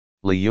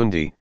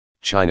Yundi,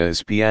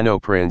 China's piano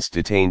prince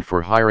detained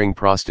for hiring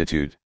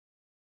prostitute.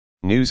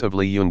 News of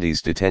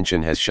Yundi's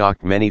detention has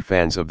shocked many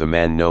fans of the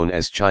man known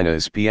as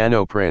China's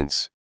piano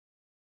prince.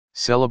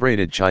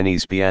 Celebrated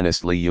Chinese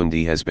pianist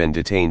Yundi has been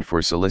detained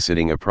for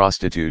soliciting a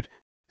prostitute,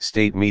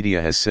 state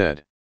media has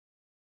said.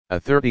 A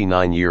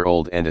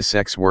 39-year-old and a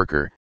sex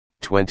worker,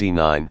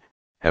 29,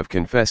 have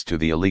confessed to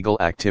the illegal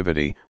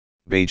activity,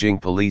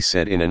 Beijing police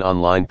said in an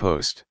online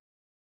post.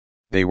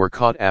 They were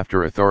caught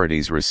after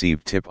authorities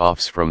received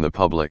tip-offs from the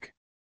public.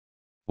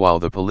 While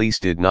the police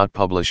did not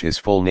publish his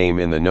full name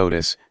in the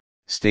notice,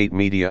 state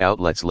media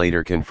outlets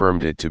later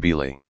confirmed it to be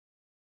Li.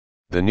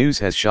 The news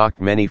has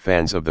shocked many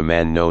fans of the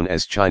man known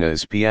as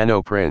China's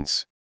piano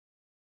prince.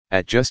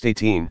 At just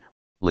 18,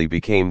 Li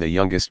became the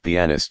youngest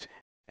pianist,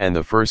 and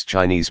the first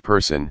Chinese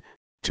person,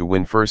 to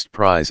win first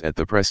prize at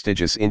the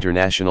prestigious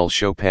International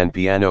Chopin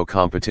Piano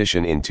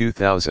Competition in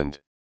 2000.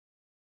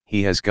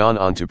 He has gone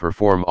on to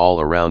perform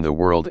all around the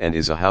world and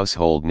is a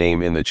household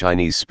name in the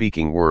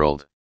Chinese-speaking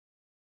world.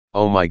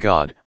 Oh my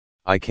God,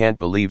 I can't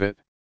believe it.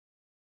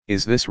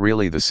 Is this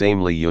really the same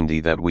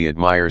Yundi that we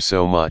admire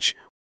so much?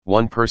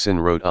 One person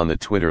wrote on the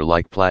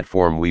Twitter-like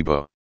platform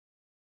Weibo.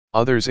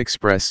 Others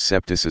expressed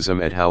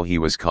skepticism at how he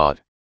was caught.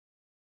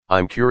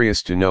 I'm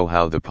curious to know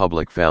how the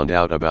public found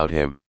out about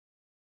him.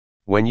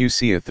 When you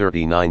see a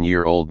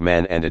 39-year-old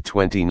man and a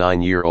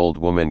 29-year-old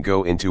woman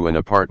go into an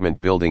apartment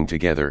building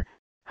together,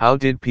 how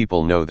did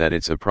people know that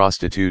it's a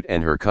prostitute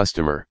and her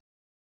customer?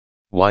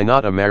 Why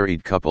not a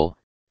married couple,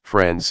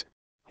 friends,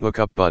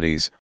 hookup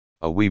buddies?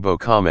 A Weibo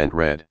comment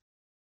read.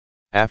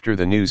 After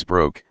the news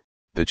broke,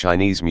 the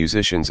Chinese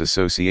Musicians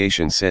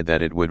Association said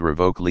that it would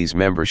revoke Li's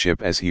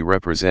membership as he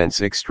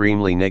represents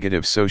extremely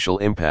negative social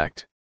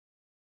impact.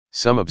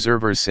 Some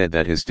observers said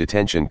that his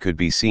detention could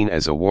be seen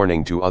as a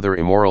warning to other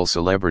immoral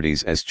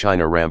celebrities as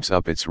China ramps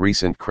up its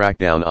recent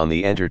crackdown on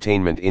the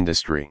entertainment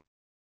industry.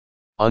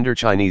 Under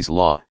Chinese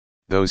law,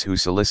 those who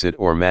solicit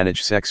or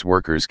manage sex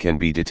workers can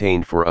be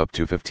detained for up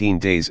to 15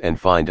 days and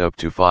fined up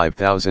to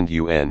 5,000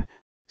 yuan,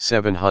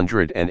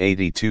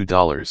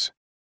 $782.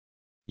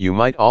 You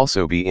might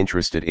also be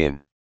interested in.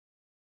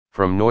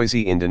 From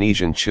noisy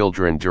Indonesian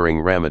children during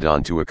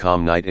Ramadan to a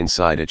calm night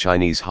inside a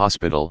Chinese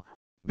hospital,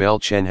 Bel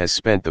Chen has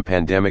spent the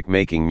pandemic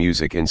making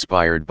music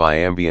inspired by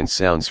ambient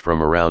sounds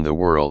from around the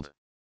world.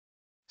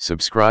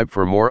 Subscribe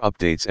for more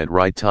updates at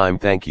right time.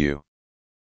 Thank you.